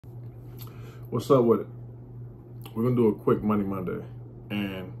What's up with it? We're gonna do a quick Money Monday,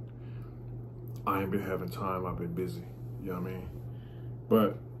 and I ain't been having time. I've been busy, you know what I mean?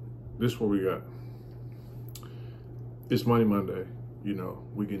 But this is what we got. It's Money Monday, you know,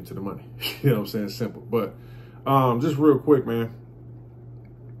 we get into the money. You know what I'm saying? Simple. But just real quick, man.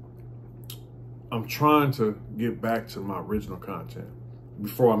 I'm trying to get back to my original content.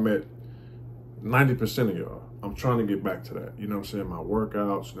 Before I met 90% of y'all, I'm trying to get back to that. You know what I'm saying? My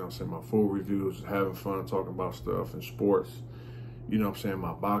workouts, you know what I'm saying? My food reviews, having fun, talking about stuff and sports. You know what I'm saying?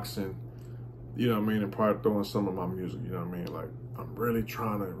 My boxing, you know what I mean? And probably throwing some of my music, you know what I mean? Like, I'm really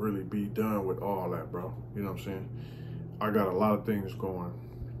trying to really be done with all that, bro. You know what I'm saying? I got a lot of things going.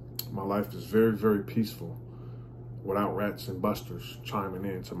 My life is very, very peaceful without rats and busters chiming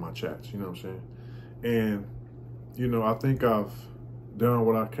into my chats, you know what I'm saying? And, you know, I think I've done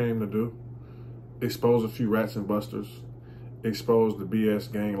what I came to do. Expose a few rats and busters, expose the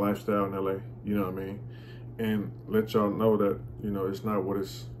BS gang lifestyle in LA, you know what I mean? And let y'all know that, you know, it's not what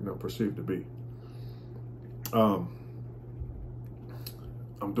it's, you know, perceived to be. I'm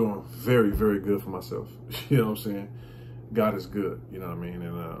doing very, very good for myself. You know what I'm saying? God is good, you know what I mean?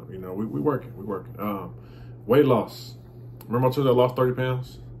 And, you know, we working. Weight loss. Remember I told you I lost 30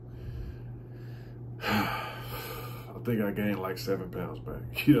 pounds? I think I gained like 7 pounds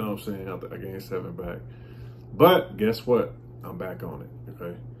back. You know what I'm saying? I gained 7 back. But guess what? I'm back on it,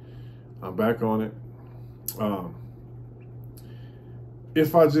 okay? I'm back on it.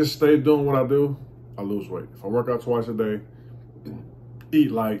 If I just stay doing what I do, I lose weight. If I work out twice a day,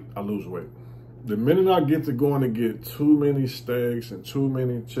 eat light, I lose weight. The minute I get to going to get too many steaks and too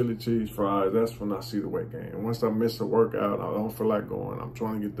many chili cheese fries, that's when I see the weight gain. And once I miss a workout, I don't feel like going. I'm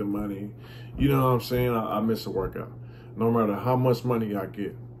trying to get the money. You know what I'm saying? I miss a workout. No matter how much money I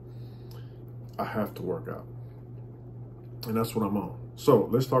get, I have to work out. And that's what I'm on. So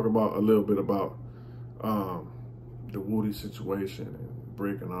let's talk about a little bit about the Woody situation and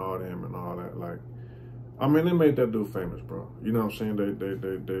breaking all them and all that. Like, I mean, they made that dude famous, bro. You know what I'm saying?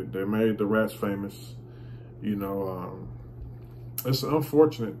 They made the rats famous. You know, it's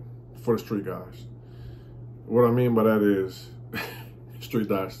unfortunate for the street guys. What I mean by that is, street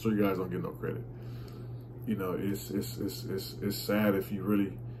guys don't get no credit. You know, it's sad if you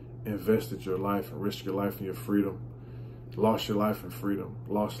really invested your life and risked your life and your freedom, lost your life and freedom,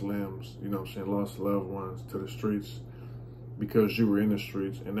 lost limbs, you know what I'm saying, lost loved ones to the streets because you were in the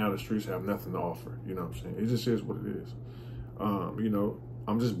streets, and now the streets have nothing to offer, you know what I'm saying? It just is what it is. You know,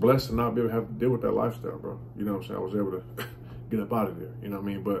 I'm just blessed to not be able to have to deal with that lifestyle, bro. You know what I'm saying? I was able to get up out of there, you know what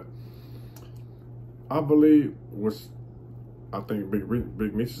I mean? But I believe I think Big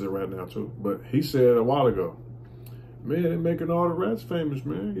Meech is it right now too, but he said a while ago, man, they're making all the rats famous,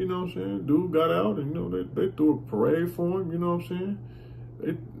 man. You know what I'm saying? Dude got out and, you know, they threw a parade for him, you know what I'm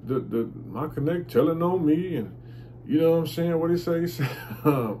saying? My connect telling on me, and you know what I'm saying? What he say? He said,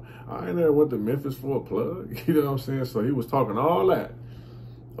 I ain't never went to Memphis for a plug. You know what I'm saying? So he was talking all that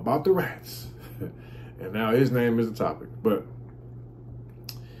about the rats. And now his name is the topic. But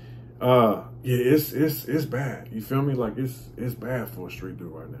yeah, it's bad. You feel me? Like it's bad for a street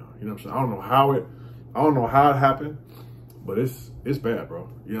dude right now. You know what I'm saying? I don't know how it happened, but it's bad, bro.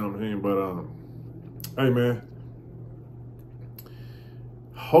 You know what I'm saying? But hey, man.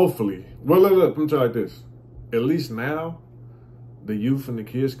 Hopefully, well, let me tell you like this. At least now, the youth and the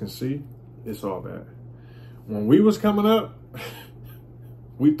kids can see it's all bad. When we was coming up,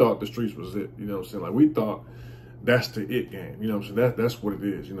 we thought the streets was it. You know what I'm saying? Like, we thought that's the it game. You know what I'm saying? That's what it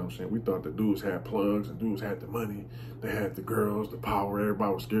is. You know what I'm saying? We thought the dudes had plugs and dudes had the money. They had the girls, the power.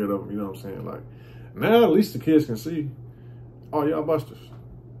 Everybody was scared of them. You know what I'm saying? Like, now at least the kids can see, oh, y'all busters.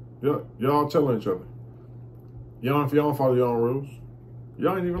 Y'all telling each other. Y'all, if y'all don't follow your own rules,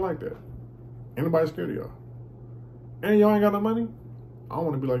 y'all ain't even like that. Anybody scared of y'all? And y'all ain't got no money? I don't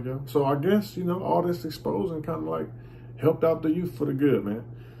want to be like y'all. So I guess, you know, all this exposing kind of like helped out the youth for the good, man.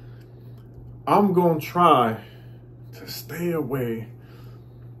 I'm going to try to stay away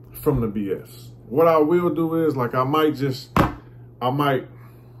from the BS. What I will do is, like, I might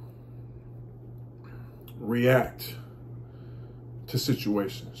react to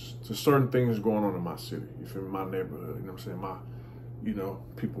situations, to certain things going on in my city. You feel me? My neighborhood, you know what I'm saying? You know,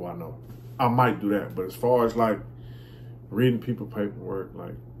 people I know. I might do that. But as far as like reading people paperwork,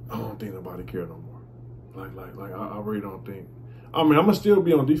 like, I don't think nobody care no more. Like I really don't think. I mean, I'm gonna still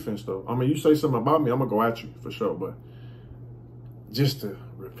be on defense though. I mean, you say something about me, I'm gonna go at you for sure. But just the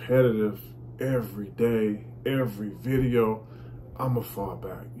repetitive, every day, every video, I'm gonna fall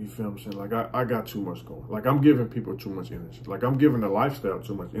back. You feel what I'm saying? Like, I got too much going. Like, I'm giving people too much energy. Like, I'm giving the lifestyle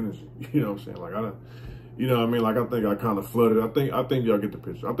too much energy. You know what I'm saying? Like, you know what I mean? Like, I think I kind of flooded. I think y'all get the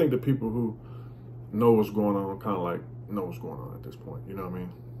picture. I think the people who know what's going on, kind of like know what's going on at this point. You know what I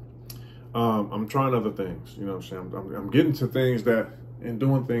mean? I'm trying other things. You know what I'm saying? I'm getting to things that and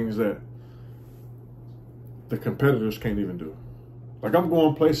doing things that the competitors can't even do. Like I'm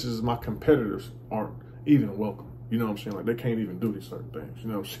going places my competitors aren't even welcome. You know what I'm saying? Like they can't even do these certain things. You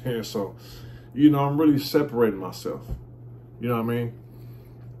know what I'm saying? So, you know, I'm really separating myself. You know what I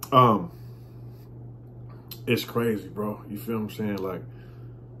mean? It's crazy, bro. You feel what I'm saying? Like,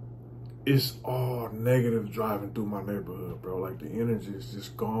 it's all negative driving through my neighborhood, bro. Like the energy is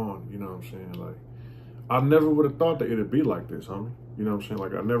just gone. You know what I'm saying? Like, I never would have thought that it'd be like this, homie. You know what I'm saying?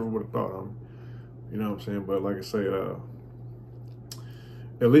 Like I never would have thought, homie. You know what I'm saying? But like I say,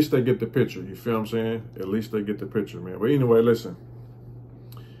 at least they get the picture. You feel what I'm saying? At least they get the picture, man. But anyway, listen.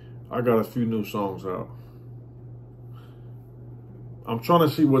 I got a few new songs out. I'm trying to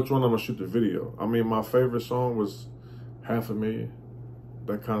see which one I'm gonna shoot the video. I mean, my favorite song was $500,000.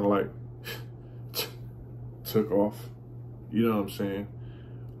 That kind of like took off. You know what I'm saying?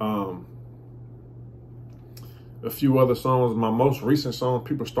 A few other songs. My most recent song,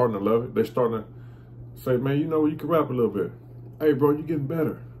 people starting to love it. They're starting to say, man, you know, you can rap a little bit. Hey, bro, you getting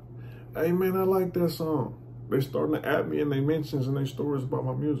better. Hey, man, I like that song. They're starting to add me in their mentions and their stories about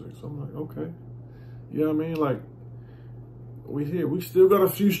my music. So I'm like, okay. You know what I mean? Like, we here. We still got a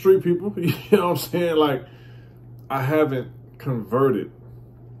few street people. You know what I'm saying? Like, I haven't converted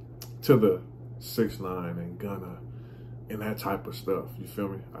to the 6ix9ine and Gunna and that type of stuff. You feel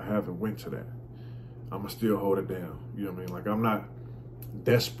me? I haven't went to that. I'ma still hold it down. You know what I mean? Like, I'm not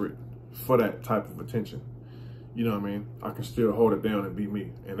desperate for that type of attention. You know what I mean? I can still hold it down and be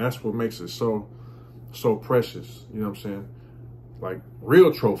me. And that's what makes it so precious. You know what I'm saying? Like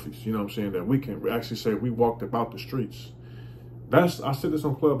real trophies, you know what I'm saying? That we can actually say we walked about the streets. I said this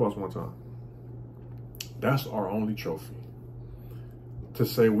on Clubhouse one time. That's our only trophy. To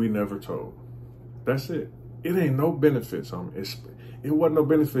say we never told. That's it. It ain't no benefits, homie. It wasn't no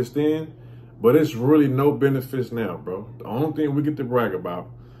benefits then, but it's really no benefits now, bro. The only thing we get to brag about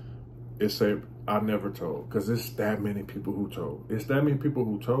is say, I never told. Because it's that many people who told. It's that many people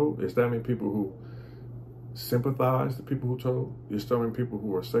who told. It's that many people who sympathize the people who told. There's so many people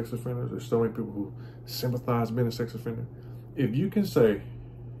who are sex offenders. There's so many people who sympathize being a sex offender. If you can say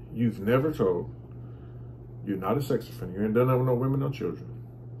you've never told, you're not a sex offender, you ain't done that with no women, no children,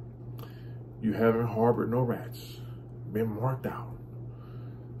 you haven't harbored no rats, been marked out,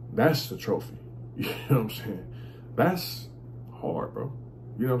 that's the trophy. You know what I'm saying? That's hard, bro.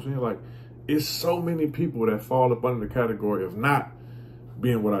 You know what I'm saying? Like, it's so many people that fall up under the category of not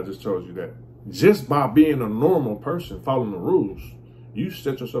being what I just told you, that just by being a normal person, following the rules, you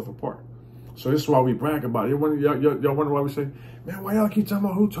set yourself apart. So this is why we brag about it. Y'all wonder why we say, man, why y'all keep talking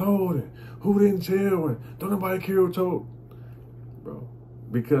about who told and who didn't tell and don't nobody care who told? Bro,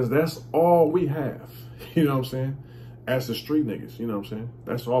 because that's all we have. You know what I'm saying? As the street niggas, you know what I'm saying?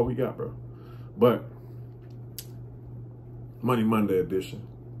 That's all we got, bro. But Money Monday edition.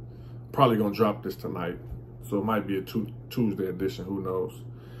 Probably gonna drop this tonight. So it might be a Tuesday edition, who knows?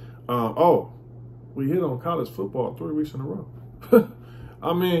 Oh, we hit on college football 3 weeks in a row.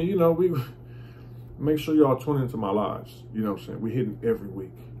 I mean, you know, we make sure y'all tune into my lives. You know what I'm saying? We hitting every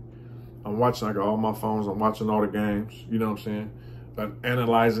week. I'm watching, I got all my phones, I'm watching all the games, you know what I'm saying? I'm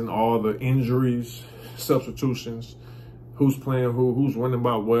analyzing all the injuries, substitutions, who's playing who, who's winning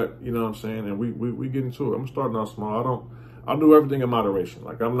by what, you know what I'm saying? And we get into it. I'm starting out small. I'll do everything in moderation.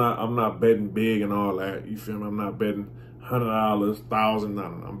 Like I'm not betting big and all that. You feel me? I'm not betting $100, $1,000,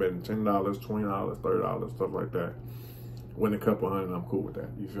 nothing. I'm betting $10, $20, $30, stuff like that. Win a couple hundred, I'm cool with that.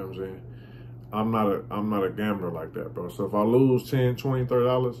 You feel what I'm saying? I'm not a gambler like that, bro. So if I lose $10, $20,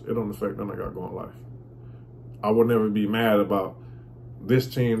 $30, it don't affect nothing I got going in life. I would never be mad about this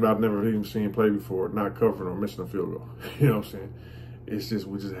team that I've never even seen play before not covering or missing a field goal. You know what I'm saying? It's just,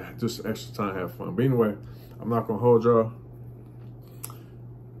 we just extra time, have fun. But anyway, I'm not gonna hold y'all.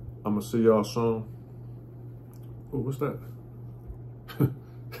 I'm gonna see y'all soon. Oh, what's that?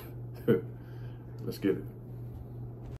 Let's get it.